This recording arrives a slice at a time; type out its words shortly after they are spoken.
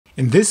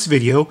In this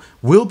video,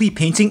 we'll be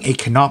painting a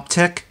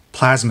Canoptek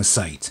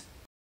Plasmacyte.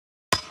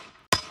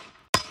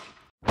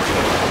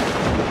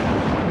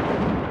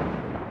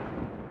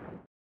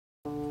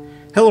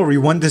 Hello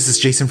everyone, this is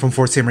Jason from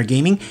Warhammer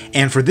Gaming,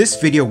 and for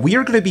this video we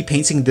are going to be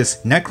painting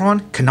this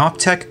Necron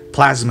Canoptek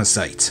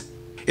Plasmacyte.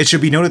 It should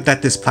be noted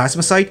that this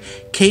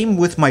Plasmacyte came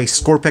with my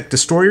Scorpec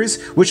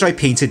Destroyers, which I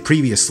painted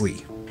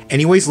previously.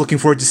 Anyways, looking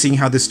forward to seeing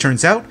how this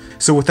turns out,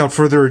 so without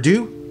further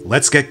ado,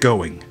 let's get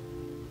going.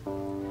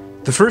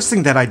 The first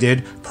thing that I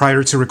did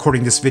prior to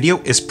recording this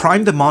video is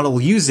prime the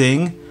model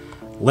using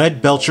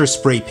Leadbelcher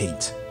spray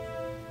paint.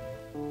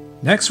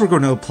 Next we're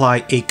going to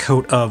apply a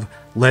coat of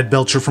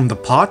Leadbelcher from the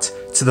pot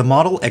to the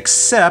model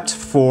except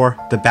for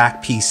the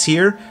back piece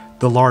here,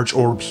 the large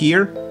orb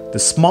here, the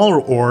smaller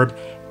orb,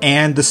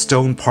 and the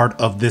stone part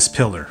of this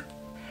pillar.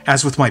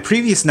 As with my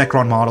previous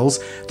Necron models,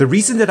 the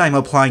reason that I'm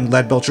applying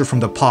Leadbelcher from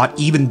the pot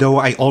even though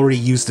I already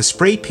used the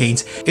spray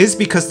paint is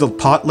because the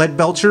pot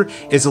Leadbelcher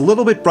is a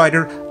little bit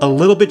brighter, a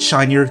little bit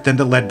shinier than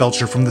the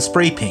Leadbelcher from the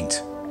spray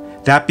paint.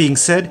 That being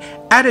said,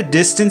 at a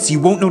distance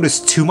you won't notice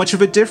too much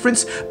of a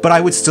difference, but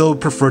I would still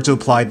prefer to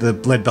apply the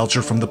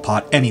Leadbelcher from the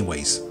pot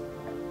anyways.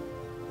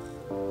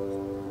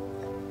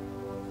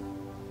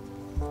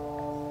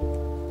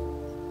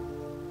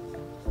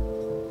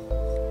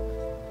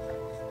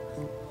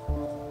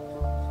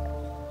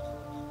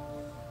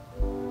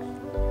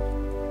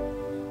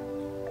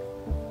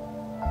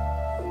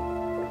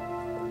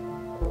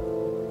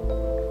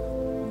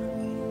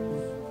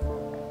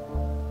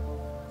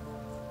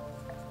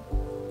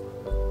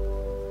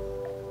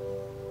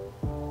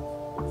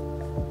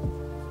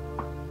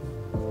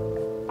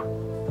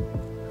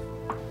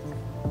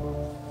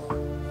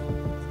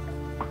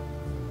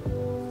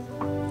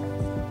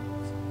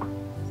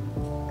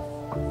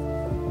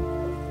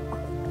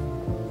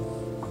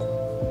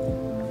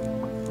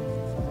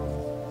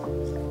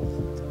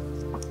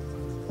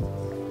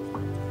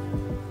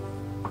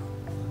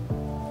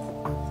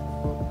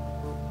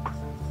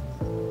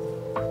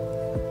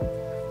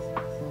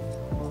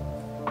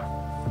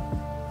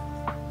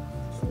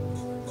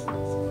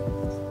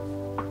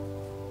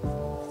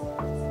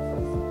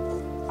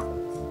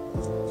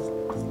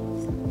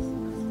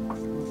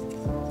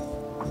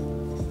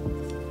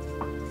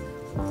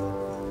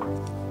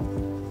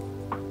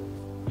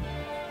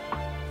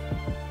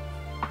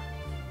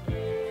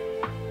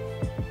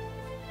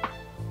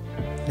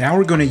 Now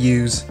we're going to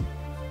use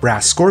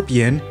Brass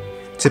Scorpion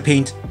to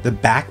paint the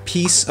back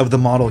piece of the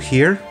model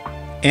here,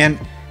 and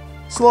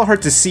it's a little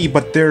hard to see,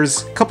 but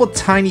there's a couple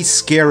tiny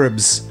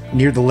scarabs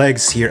near the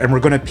legs here, and we're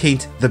going to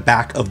paint the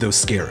back of those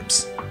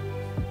scarabs.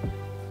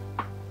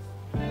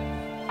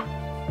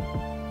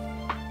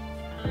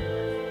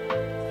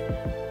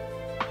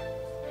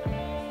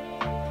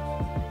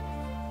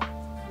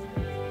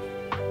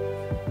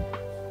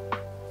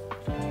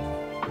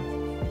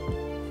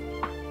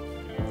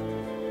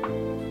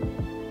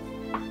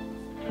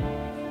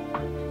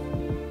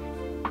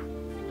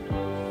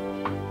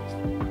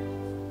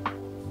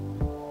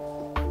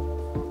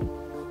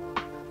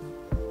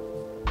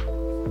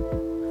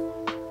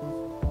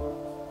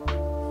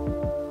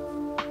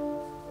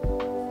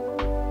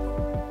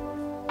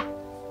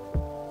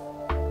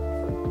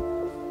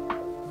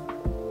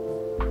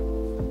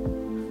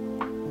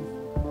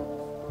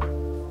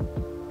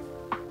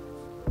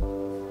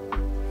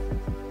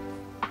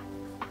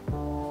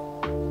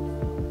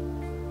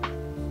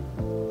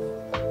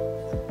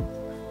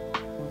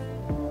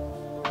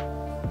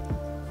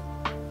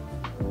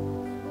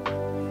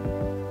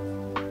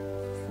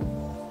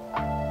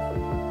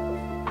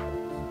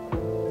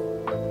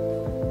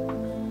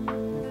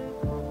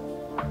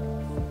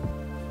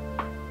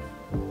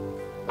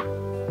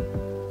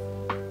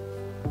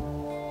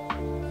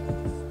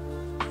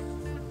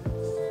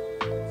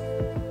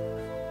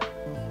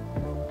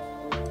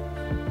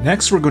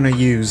 Next we're going to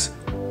use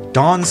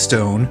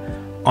Dawnstone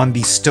on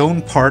the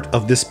stone part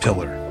of this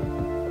pillar.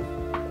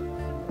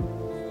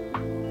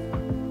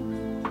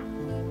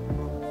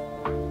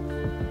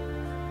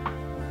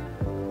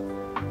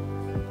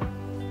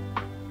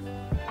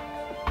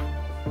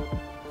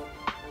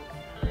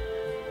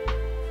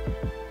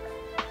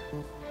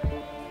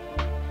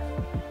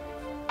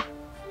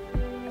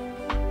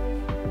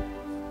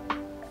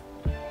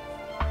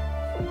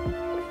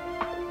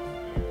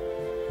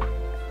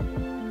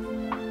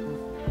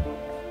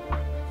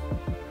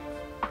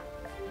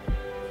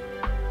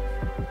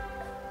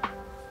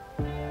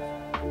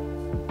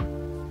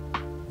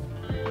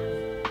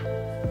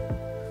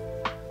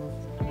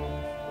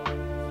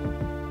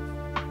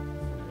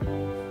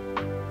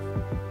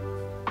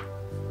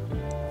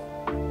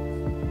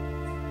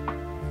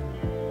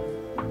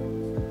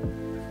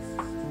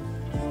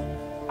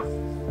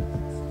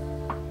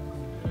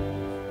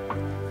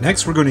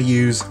 Next we're going to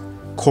use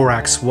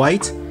Corax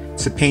White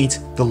to paint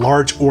the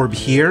large orb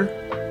here,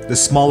 the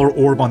smaller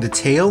orb on the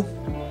tail,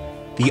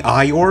 the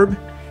eye orb,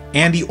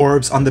 and the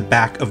orbs on the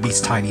back of these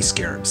tiny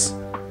scarabs.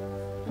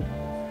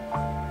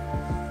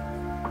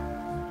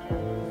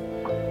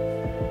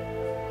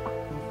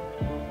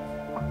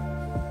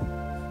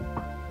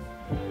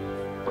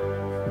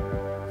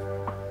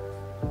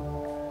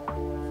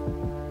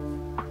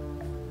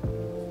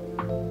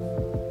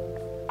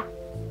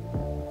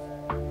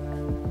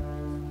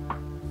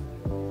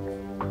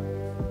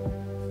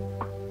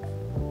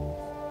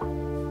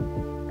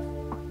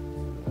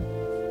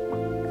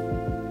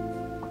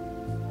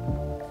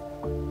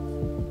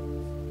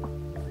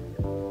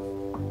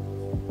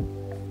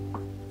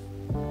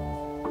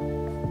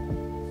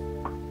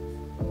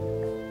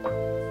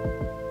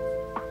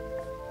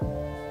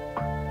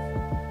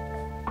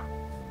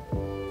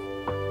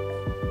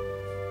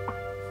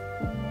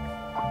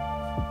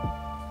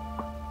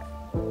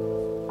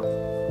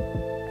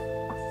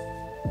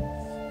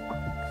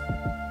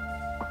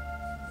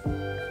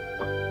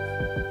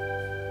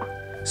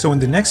 So in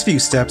the next few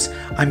steps,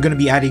 I'm going to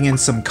be adding in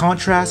some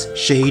contrast,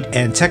 shade,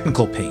 and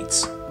technical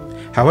paints.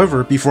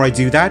 However, before I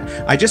do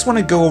that, I just want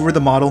to go over the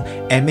model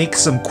and make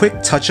some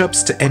quick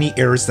touch-ups to any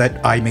errors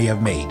that I may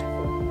have made.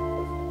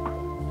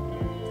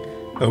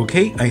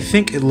 Okay, I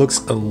think it looks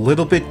a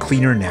little bit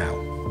cleaner now.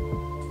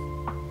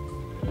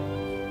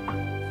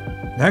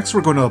 Next,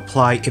 we're going to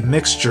apply a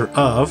mixture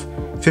of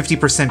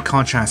 50%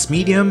 contrast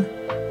medium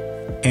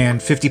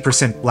and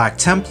 50% black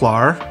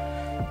Templar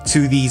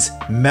to these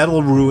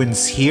metal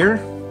ruins here,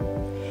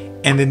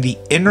 and then the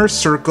inner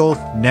circle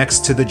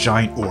next to the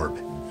giant orb.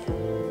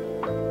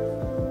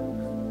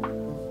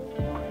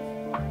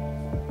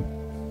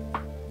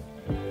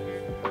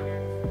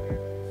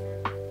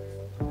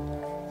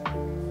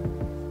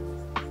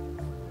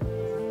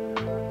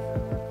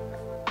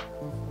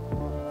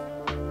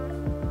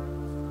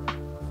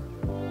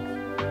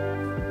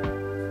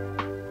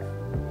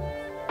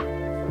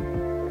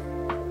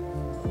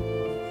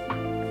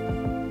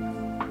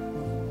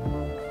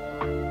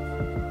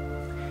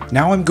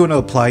 Now I'm going to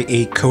apply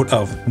a coat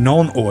of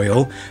Nuln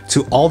Oil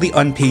to all the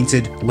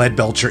unpainted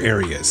Leadbelcher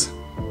areas.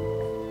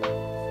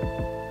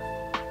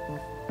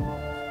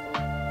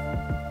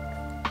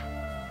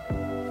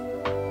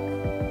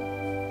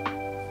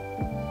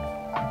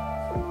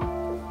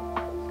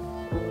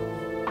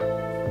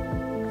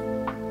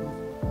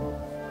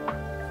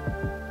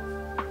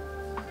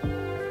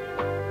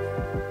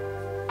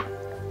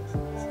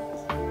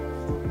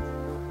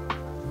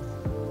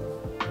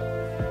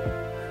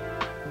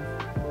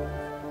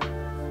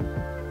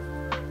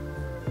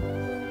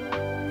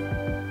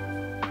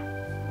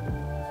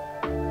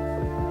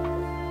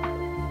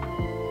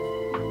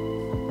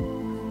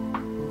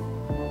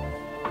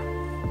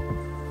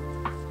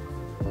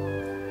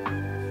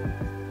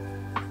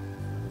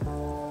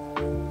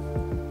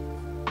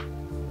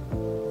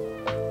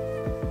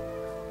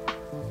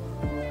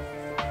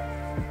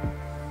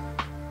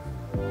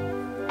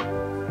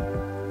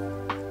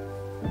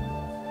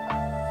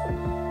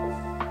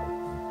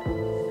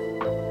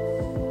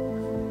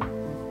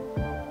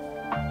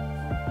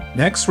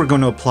 Next, we're going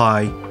to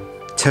apply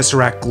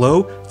Tesseract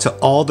Glow to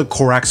all the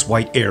Corax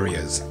White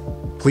areas.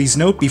 Please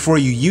note, before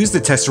you use the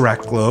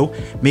Tesseract Glow,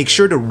 make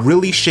sure to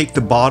really shake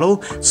the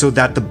bottle so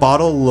that the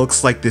bottle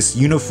looks like this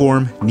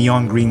uniform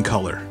neon green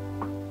color.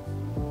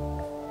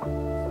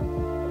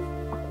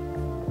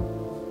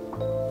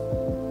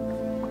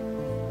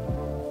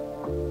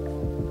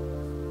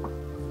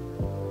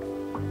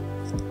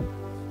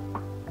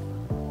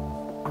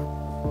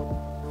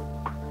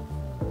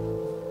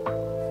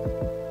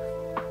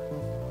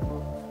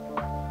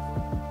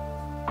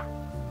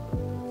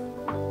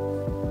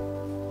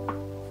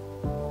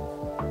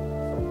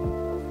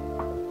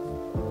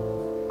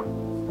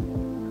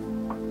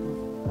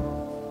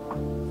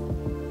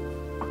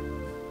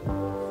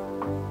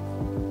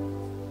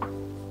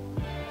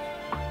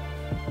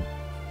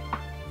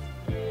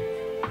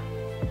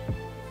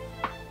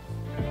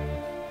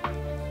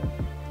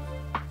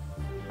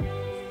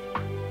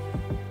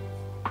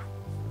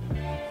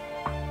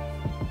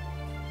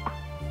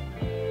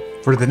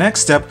 For the next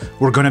step,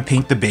 we're going to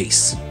paint the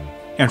base.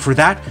 And for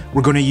that,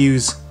 we're going to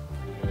use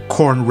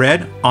Khorne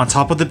red on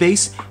top of the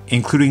base,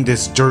 including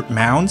this dirt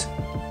mound,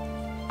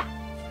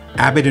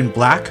 Abaddon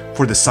black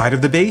for the side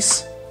of the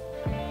base,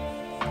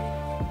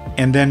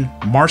 and then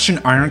Martian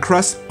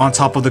Ironcrust on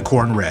top of the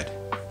Khorne red.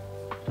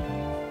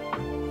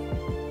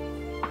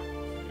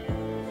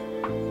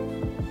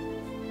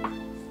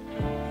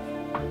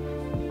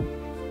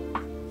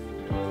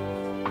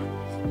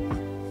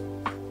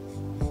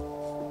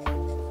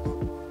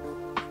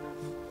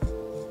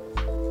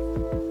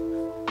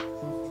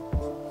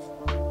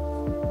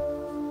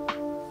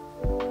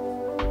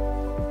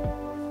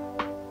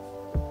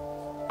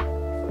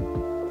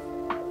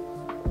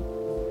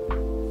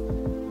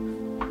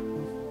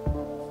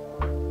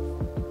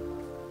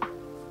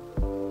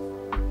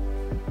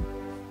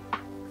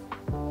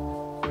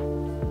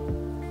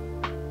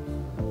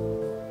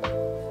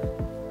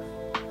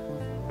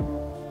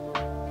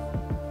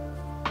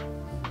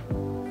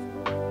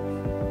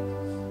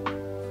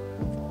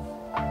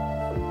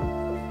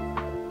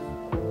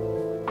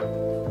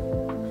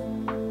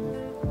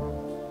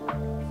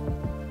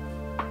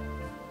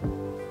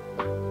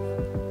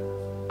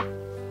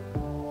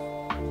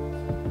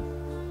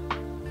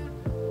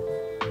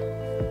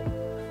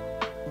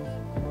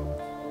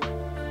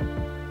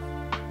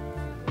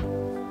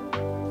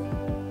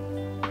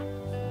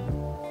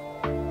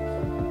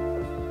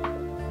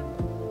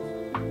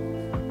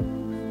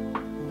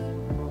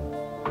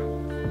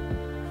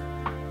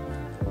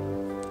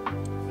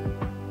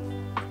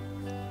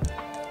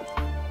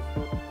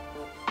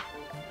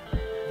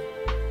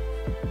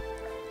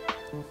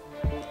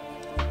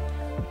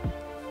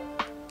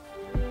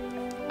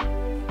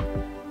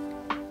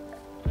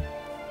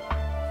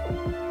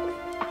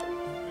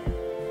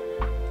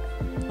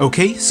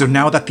 Okay, so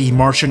now that the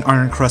Martian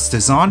Ironcrust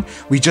is on,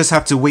 we just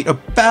have to wait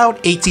about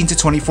 18 to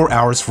 24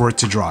 hours for it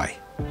to dry.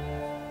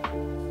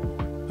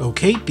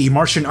 Okay, the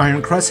Martian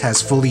Ironcrust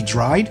has fully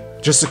dried.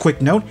 Just a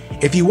quick note,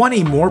 if you want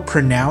a more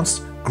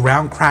pronounced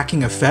ground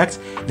cracking effect,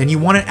 then you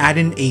want to add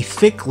in a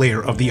thick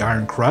layer of the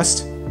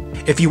Ironcrust.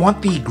 If you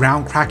want the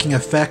ground cracking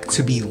effect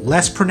to be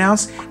less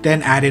pronounced,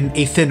 then add in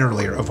a thinner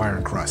layer of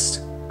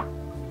Ironcrust.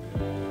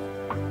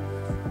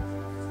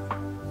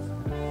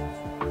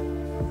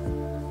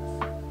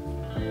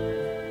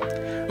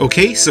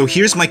 Okay, so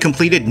here's my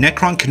completed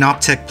Necron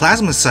Canoptek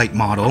Plasmacyte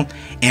model,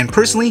 and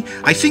personally,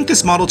 I think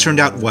this model turned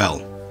out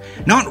well.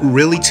 Not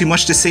really too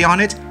much to say on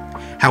it.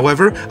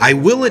 However, I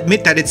will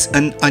admit that it's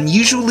an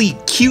unusually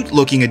cute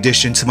looking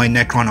addition to my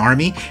Necron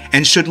army,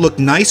 and should look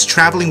nice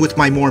traveling with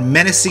my more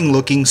menacing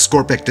looking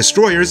Scorpek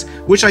destroyers,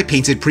 which I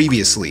painted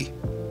previously.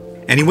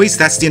 Anyways,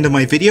 that's the end of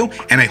my video,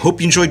 and I hope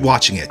you enjoyed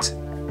watching it.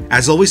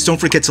 As always, don't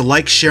forget to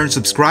like, share, and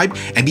subscribe,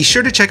 and be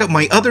sure to check out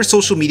my other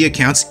social media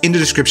accounts in the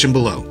description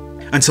below.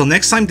 Until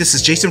next time, this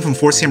is Jason from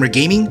Forcehammer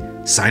Gaming,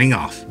 signing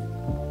off.